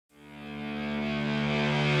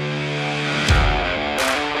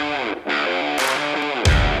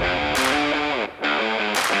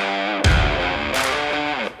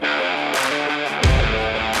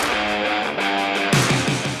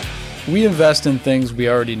We invest in things we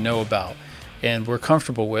already know about and we're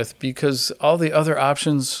comfortable with because all the other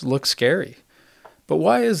options look scary. But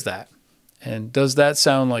why is that? And does that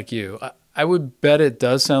sound like you? I would bet it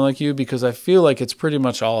does sound like you because I feel like it's pretty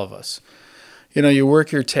much all of us. You know, you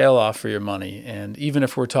work your tail off for your money. And even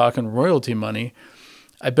if we're talking royalty money,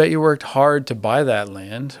 I bet you worked hard to buy that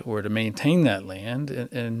land or to maintain that land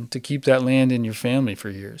and to keep that land in your family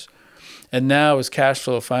for years. And now as cash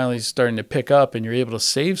flow finally is starting to pick up and you're able to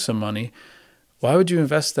save some money, why would you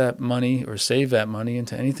invest that money or save that money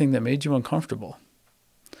into anything that made you uncomfortable?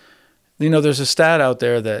 You know, there's a stat out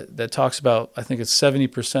there that talks about, I think it's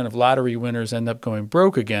 70% of lottery winners end up going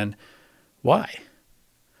broke again. Why?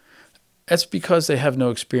 That's because they have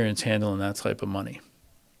no experience handling that type of money.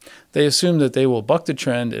 They assume that they will buck the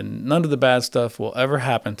trend and none of the bad stuff will ever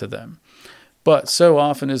happen to them. But so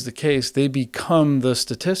often is the case, they become the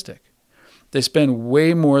statistic. They spend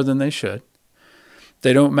way more than they should.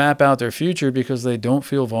 They don't map out their future because they don't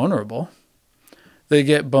feel vulnerable. They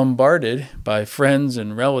get bombarded by friends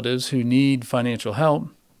and relatives who need financial help.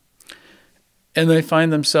 And they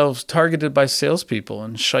find themselves targeted by salespeople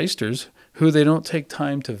and shysters who they don't take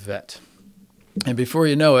time to vet. And before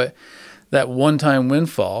you know it, that one-time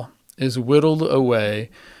windfall is whittled away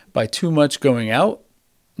by too much going out,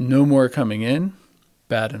 no more coming in,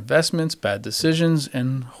 bad investments, bad decisions,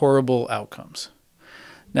 and horrible outcomes.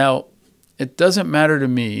 Now, it doesn't matter to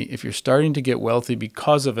me if you're starting to get wealthy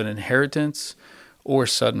because of an inheritance or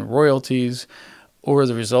sudden royalties or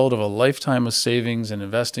the result of a lifetime of savings and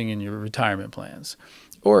investing in your retirement plans,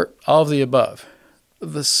 or all of the above.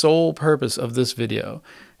 The sole purpose of this video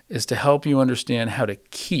is to help you understand how to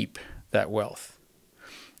keep that wealth.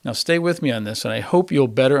 Now stay with me on this, and I hope you'll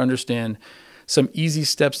better understand some easy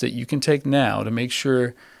steps that you can take now to make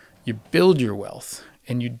sure you build your wealth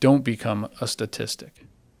and you don't become a statistic.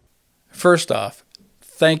 First off,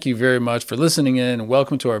 thank you very much for listening in and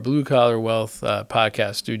welcome to our Blue Collar Wealth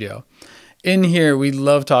podcast studio. In here, we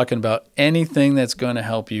love talking about anything that's going to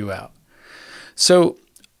help you out. So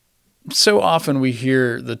often we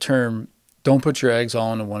hear the term, don't put your eggs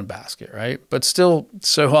all into one basket, right? But still,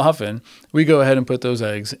 so often we go ahead and put those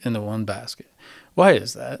eggs into one basket. Why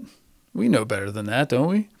is that? We know better than that, don't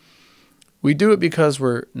we? We do it because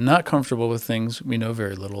we're not comfortable with things we know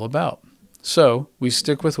very little about. So we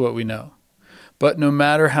stick with what we know. But no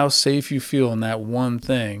matter how safe you feel in that one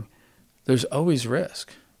thing, there's always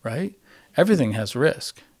risk, right? Everything has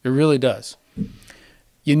risk. It really does.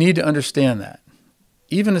 You need to understand that.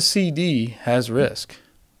 Even a CD has risk.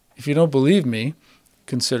 If you don't believe me,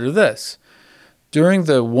 consider this. During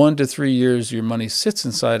the 1 to 3 years your money sits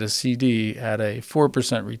inside a CD at a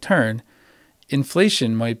 4% return,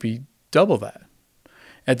 inflation might be double that.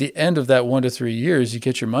 At the end of that 1 to 3 years, you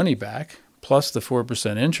get your money back, plus the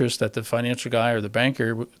 4% interest that the financial guy or the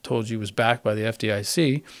banker told you was backed by the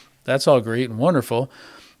FDIC. That's all great and wonderful,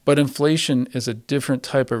 but inflation is a different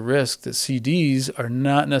type of risk that CDs are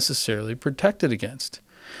not necessarily protected against.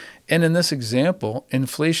 And in this example,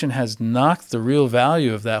 inflation has knocked the real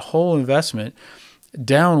value of that whole investment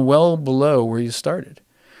down well below where you started.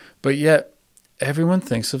 But yet, everyone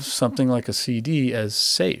thinks of something like a CD as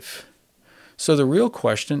safe. So the real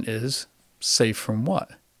question is, safe from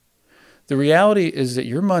what? The reality is that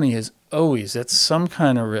your money is always at some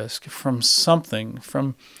kind of risk from something,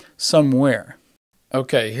 from somewhere.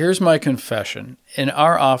 Okay, here's my confession. In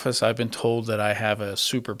our office, I've been told that I have a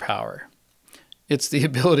superpower. It's the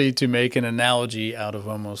ability to make an analogy out of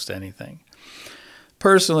almost anything.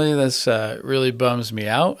 Personally, this really bums me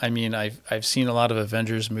out. I mean, I've seen a lot of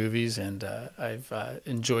Avengers movies, and I've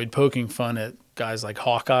enjoyed poking fun at guys like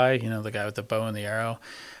Hawkeye, you know, the guy with the bow and the arrow,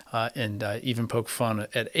 and even poke fun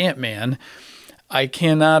at Ant-Man. I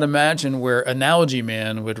cannot imagine where Analogy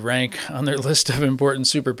Man would rank on their list of important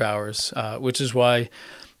superpowers, which is why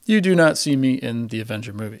you do not see me in the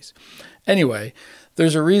Avenger movies. Anyway,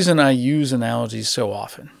 there's a reason I use analogies so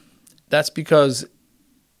often. That's because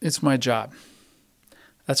it's my job.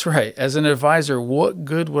 That's right. As an advisor, what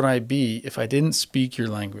good would I be if I didn't speak your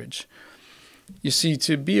language? You see,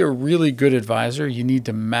 to be a really good advisor, you need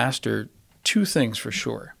to master two things for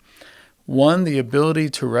sure. One, the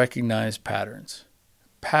ability to recognize patterns.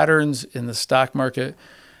 Patterns in the stock market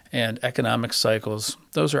and economic cycles,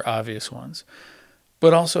 those are obvious ones.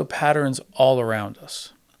 But also patterns all around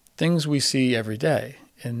us. Things we see every day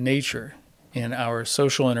in nature, in our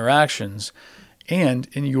social interactions, and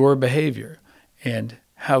in your behavior, and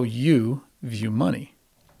how you view money.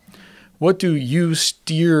 What do you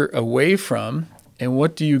steer away from, and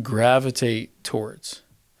what do you gravitate towards?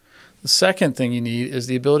 The second thing you need is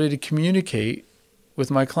the ability to communicate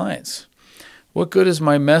with my clients. What good is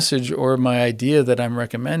my message or my idea that I'm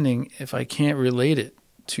recommending if I can't relate it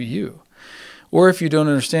to you? Or if you don't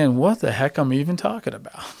understand what the heck I'm even talking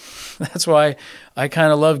about? That's why I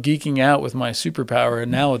kind of love geeking out with my superpower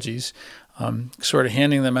analogies, sort of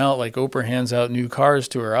handing them out like Oprah hands out new cars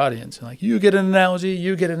to her audience. And like, you get an analogy,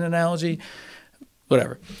 you get an analogy,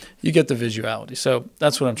 whatever. You get the visuality. So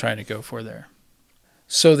that's what I'm trying to go for there.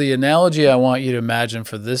 So the analogy I want you to imagine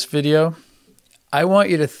for this video, I want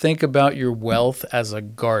you to think about your wealth as a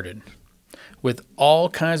garden with all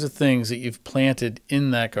kinds of things that you've planted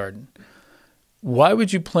in that garden. Why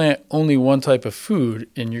would you plant only one type of food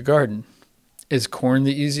in your garden? Is corn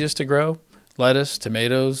the easiest to grow? Lettuce,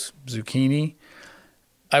 tomatoes, zucchini?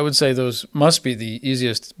 I would say those must be the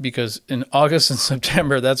easiest because in August and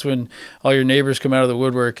September, that's when all your neighbors come out of the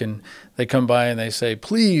woodwork and they come by and they say,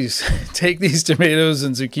 please take these tomatoes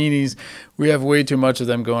and zucchinis. We have way too much of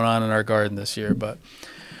them going on in our garden this year. But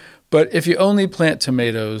if you only plant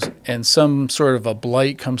tomatoes and some sort of a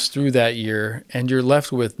blight comes through that year and you're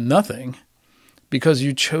left with nothing because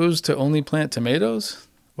you chose to only plant tomatoes,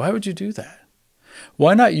 why would you do that?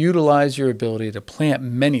 Why not utilize your ability to plant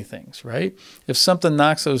many things, right? If something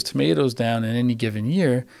knocks those tomatoes down in any given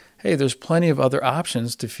year, hey, there's plenty of other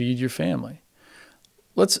options to feed your family.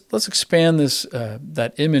 Let's expand this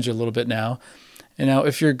that image a little bit now. And now,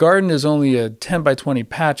 if your garden is only a 10 by 20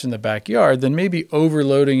 patch in the backyard, then maybe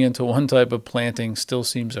overloading into one type of planting still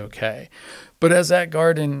seems okay. But as that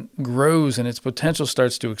garden grows and its potential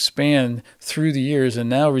starts to expand through the years and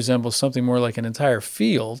now resembles something more like an entire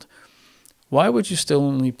field, why would you still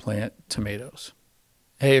only plant tomatoes?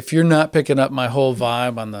 Hey, if you're not picking up my whole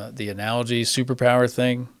vibe on the analogy superpower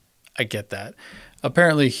thing, I get that.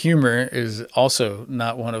 Apparently humor is also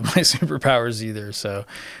not one of my superpowers either. So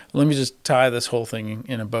let me just tie this whole thing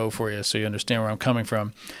in a bow for you so you understand where I'm coming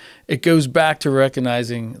from. It goes back to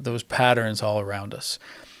recognizing those patterns all around us.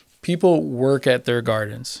 People work at their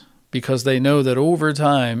gardens because they know that over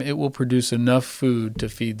time it will produce enough food to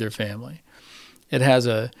feed their family. It has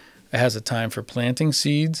a time for planting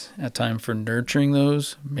seeds, a time for nurturing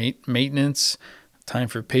those, maintenance, time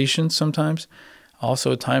for patience sometimes,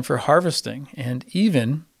 also a time for harvesting, and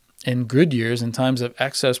even in good years, in times of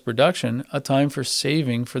excess production, a time for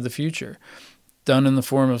saving for the future, done in the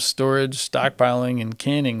form of storage, stockpiling, and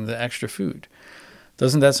canning the extra food.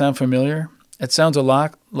 Doesn't that sound familiar? It sounds a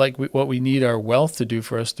lot like what we need our wealth to do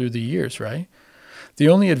for us through the years, right? The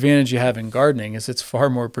only advantage you have in gardening is it's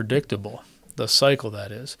far more predictable. The cycle,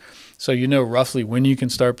 that is. So you know roughly when you can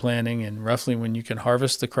start planting and roughly when you can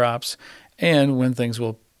harvest the crops and when things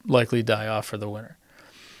will likely die off for the winter.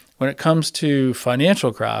 When it comes to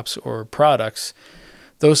financial crops or products,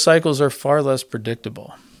 those cycles are far less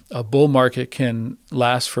predictable. A bull market can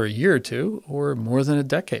last for a year or two or more than a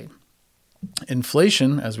decade.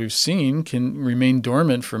 Inflation, as we've seen, can remain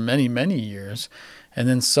dormant for many, many years and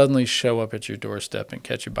then suddenly show up at your doorstep and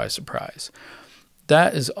catch you by surprise.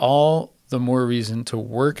 That is all the more reason to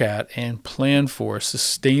work at and plan for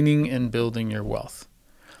sustaining and building your wealth.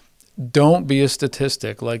 Don't be a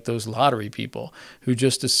statistic like those lottery people who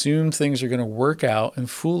just assume things are going to work out and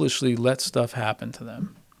foolishly let stuff happen to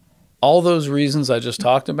them. All those reasons I just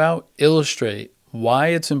talked about illustrate why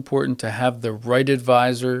it's important to have the right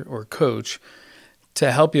advisor or coach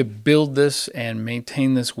to help you build this and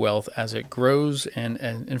maintain this wealth as it grows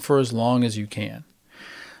and for as long as you can.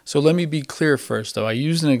 So let me be clear first, though. I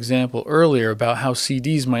used an example earlier about how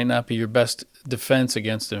CDs might not be your best defense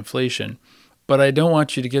against inflation, but I don't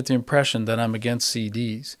want you to get the impression that I'm against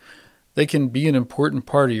CDs. They can be an important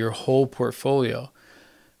part of your whole portfolio.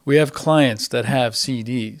 We have clients that have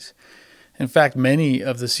CDs. In fact, many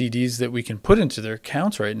of the CDs that we can put into their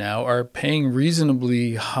accounts right now are paying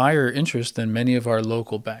reasonably higher interest than many of our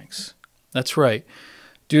local banks. That's right.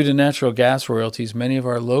 Due to natural gas royalties, many of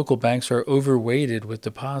our local banks are overweighted with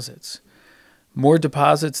deposits. More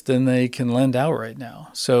deposits than they can lend out right now.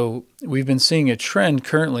 So we've been seeing a trend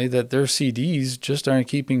currently that their CDs just aren't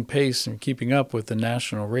keeping pace and keeping up with the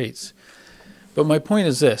national rates. But my point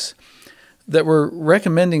is this, that we're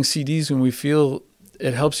recommending CDs when we feel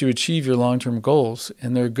it helps you achieve your long-term goals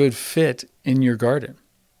and they're a good fit in your garden.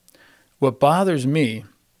 What bothers me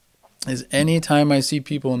is anytime I see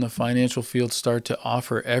people in the financial field start to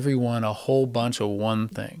offer everyone a whole bunch of one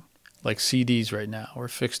thing, like CDs right now or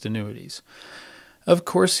fixed annuities. Of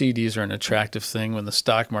course, CDs are an attractive thing when the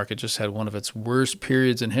stock market just had one of its worst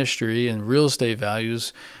periods in history and real estate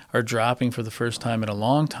values are dropping for the first time in a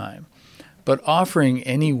long time. But offering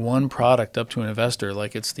any one product up to an investor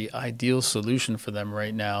like it's the ideal solution for them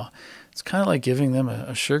right now, it's kind of like giving them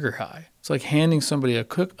a sugar high. It's like handing somebody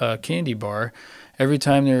a candy bar every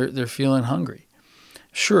time they're feeling hungry.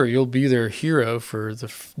 Sure, you'll be their hero for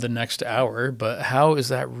the next hour, but how is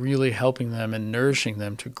that really helping them and nourishing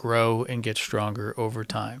them to grow and get stronger over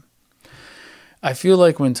time? I feel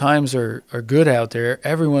like when times are good out there,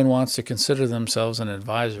 everyone wants to consider themselves an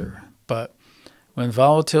advisor. But when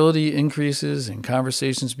volatility increases and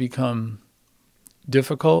conversations become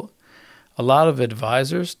difficult, a lot of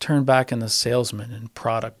advisors turn back into salesmen and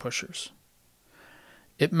product pushers.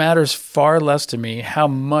 It matters far less to me how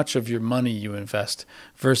much of your money you invest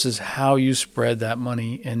versus how you spread that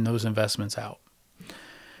money and those investments out.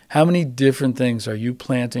 How many different things are you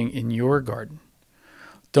planting in your garden?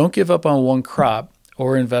 Don't give up on one crop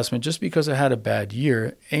or investment just because it had a bad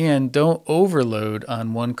year, and don't overload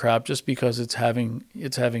on one crop just because it's having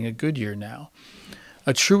a good year now.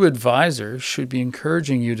 A true advisor should be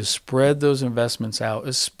encouraging you to spread those investments out,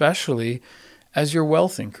 especially as your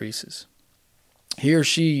wealth increases. He or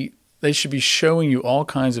she, they should be showing you all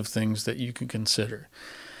kinds of things that you can consider.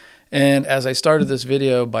 And as I started this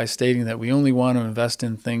video by stating that we only want to invest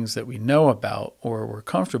in things that we know about or we're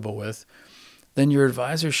comfortable with, then your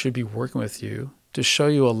advisor should be working with you to show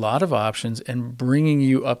you a lot of options and bringing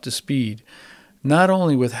you up to speed, not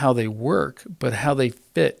only with how they work, but how they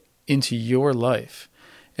fit into your life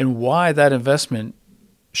and why that investment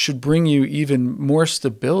should bring you even more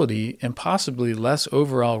stability and possibly less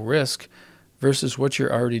overall risk versus what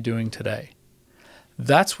you're already doing today.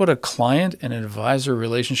 That's what a client and advisor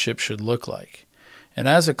relationship should look like. And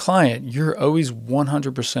as a client, you're always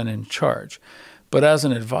 100% in charge. But as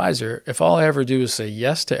an advisor, if all I ever do is say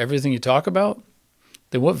yes to everything you talk about,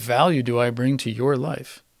 then what value do I bring to your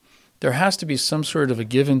life? There has to be some sort of a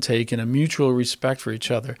give and take and a mutual respect for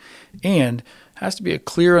each other, and has to be a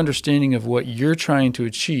clear understanding of what you're trying to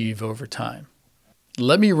achieve over time.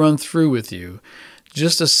 Let me run through with you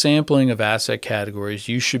just a sampling of asset categories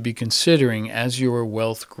you should be considering as your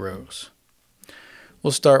wealth grows.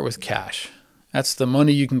 We'll start with cash. That's the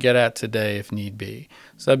money you can get at today if need be.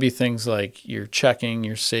 So that'd be things like your checking,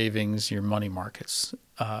 your savings, your money markets,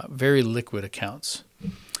 very liquid accounts.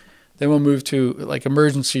 Then we'll move to like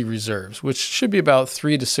emergency reserves, which should be about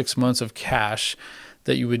 3 to 6 months of cash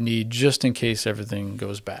that you would need just in case everything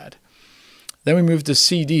goes bad. Then we move to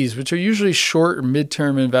CDs, which are usually short or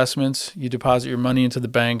midterm investments. You deposit your money into the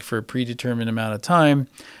bank for a predetermined amount of time,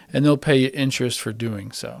 and they'll pay you interest for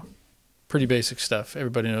doing so. Pretty basic stuff.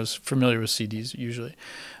 Everybody knows, familiar with CDs usually.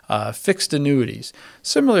 Fixed annuities,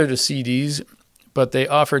 similar to CDs, but they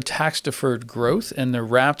offer tax-deferred growth, and they're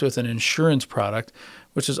wrapped with an insurance product,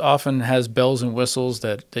 which is often has bells and whistles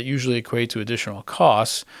that usually equate to additional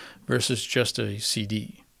costs versus just a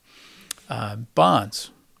CD.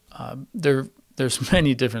 Bonds. There's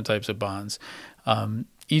many different types of bonds,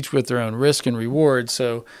 each with their own risk and reward.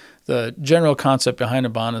 So the general concept behind a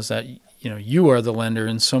bond is that you are the lender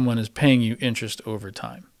and someone is paying you interest over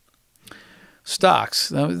time.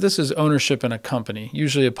 Stocks. Now, this is ownership in a company,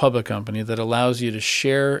 usually a public company, that allows you to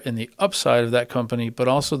share in the upside of that company, but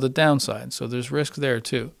also the downside. So there's risk there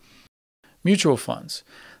too. Mutual funds.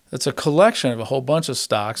 That's a collection of a whole bunch of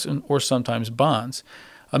stocks or sometimes bonds.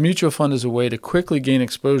 A mutual fund is a way to quickly gain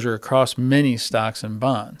exposure across many stocks and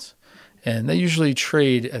bonds. And they usually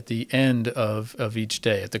trade at the end of each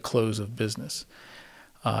day, at the close of business.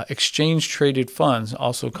 Exchange-traded funds,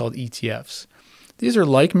 also called ETFs. These are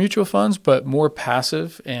like mutual funds, but more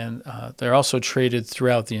passive, and they're also traded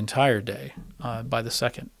throughout the entire day by the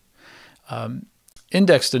second.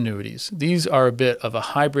 Indexed annuities. These are a bit of a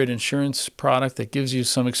hybrid insurance product that gives you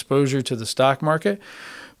some exposure to the stock market,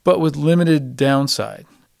 but with limited downside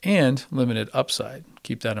and limited upside.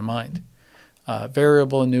 Keep that in mind.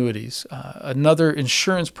 Variable annuities, another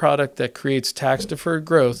insurance product that creates tax-deferred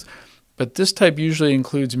growth, but this type usually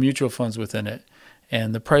includes mutual funds within it.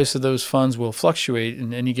 And the price of those funds will fluctuate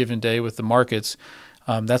in any given day with the markets.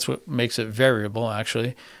 That's what makes it variable,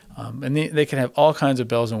 actually. And they can have all kinds of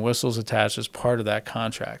bells and whistles attached as part of that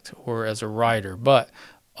contract or as a rider. But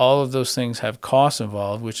all of those things have costs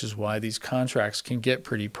involved, which is why these contracts can get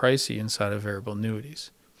pretty pricey inside of variable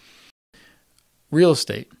annuities. Real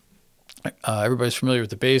estate. Everybody's familiar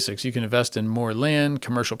with the basics. You can invest in more land,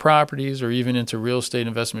 commercial properties, or even into real estate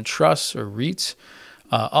investment trusts or REITs,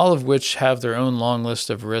 all of which have their own long list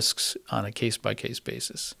of risks on a case-by-case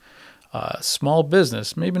basis. Small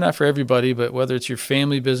business, maybe not for everybody, but whether it's your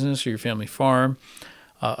family business or your family farm,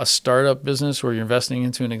 a startup business where you're investing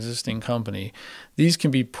into an existing company, these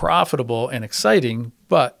can be profitable and exciting,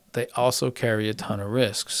 but they also carry a ton of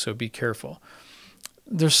risks, so be careful.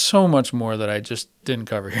 There's so much more that I just didn't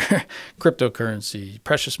cover here. Cryptocurrency,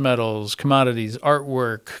 precious metals, commodities,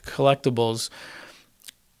 artwork, collectibles.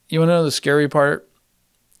 You want to know the scary part?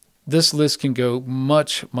 This list can go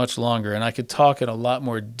much, much longer, and I could talk in a lot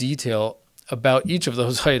more detail about each of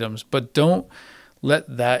those items, but don't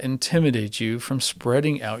let that intimidate you from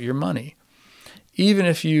spreading out your money. Even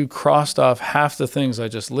if you crossed off half the things I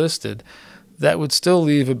just listed, that would still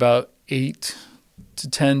leave about 8 to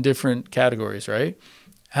 10 different categories, right?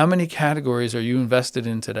 How many categories are you invested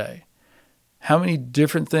in today? How many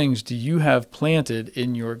different things do you have planted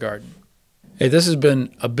in your garden? Hey, this has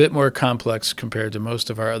been a bit more complex compared to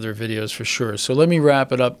most of our other videos for sure. So let me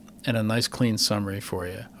wrap it up in a nice clean summary for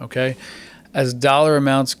you, okay? As dollar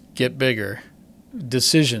amounts get bigger,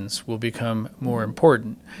 decisions will become more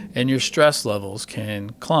important, and your stress levels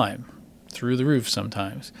can climb through the roof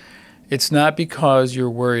sometimes. It's not because you're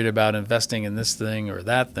worried about investing in this thing or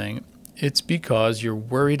that thing. It's because you're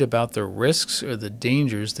worried about the risks or the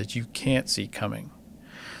dangers that you can't see coming.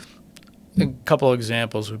 A couple of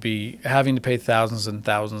examples would be having to pay thousands and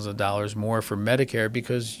thousands of dollars more for Medicare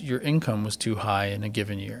because your income was too high in a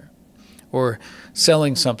given year, or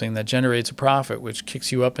selling something that generates a profit which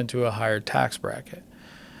kicks you up into a higher tax bracket,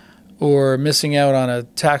 or missing out on a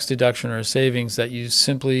tax deduction or a savings that you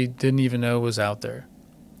simply didn't even know was out there,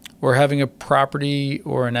 or having a property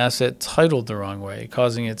or an asset titled the wrong way,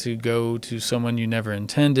 causing it to go to someone you never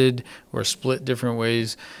intended or split different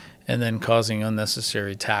ways, and then causing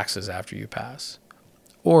unnecessary taxes after you pass.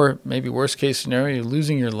 Or maybe worst case scenario, you're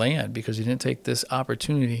losing your land because you didn't take this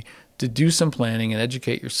opportunity to do some planning and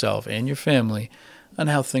educate yourself and your family on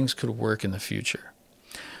how things could work in the future.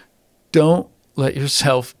 Don't let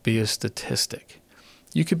yourself be a statistic.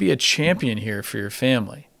 You could be a champion here for your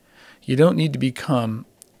family. You don't need to become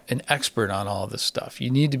an expert on all this stuff.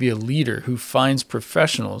 You need to be a leader who finds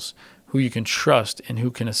professionals who you can trust and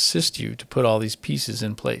who can assist you to put all these pieces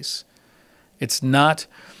in place. It's not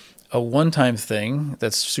a one-time thing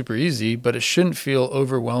that's super easy, but it shouldn't feel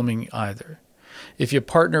overwhelming either. If you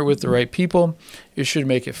partner with the right people, it should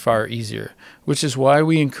make it far easier, which is why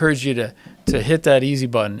we encourage you to hit that easy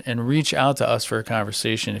button and reach out to us for a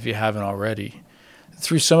conversation if you haven't already.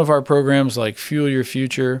 Through some of our programs like Fuel Your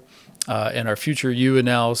Future, and our Future You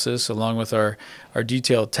analysis, along with our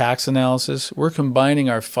detailed tax analysis, we're combining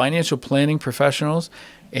our financial planning professionals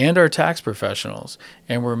and our tax professionals,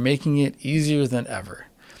 and we're making it easier than ever.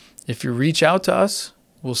 If you reach out to us,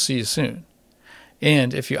 we'll see you soon.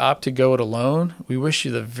 And if you opt to go it alone, we wish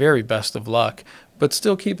you the very best of luck, but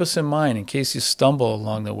still keep us in mind in case you stumble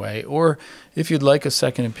along the way, or if you'd like a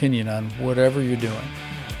second opinion on whatever you're doing.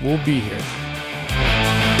 We'll be here.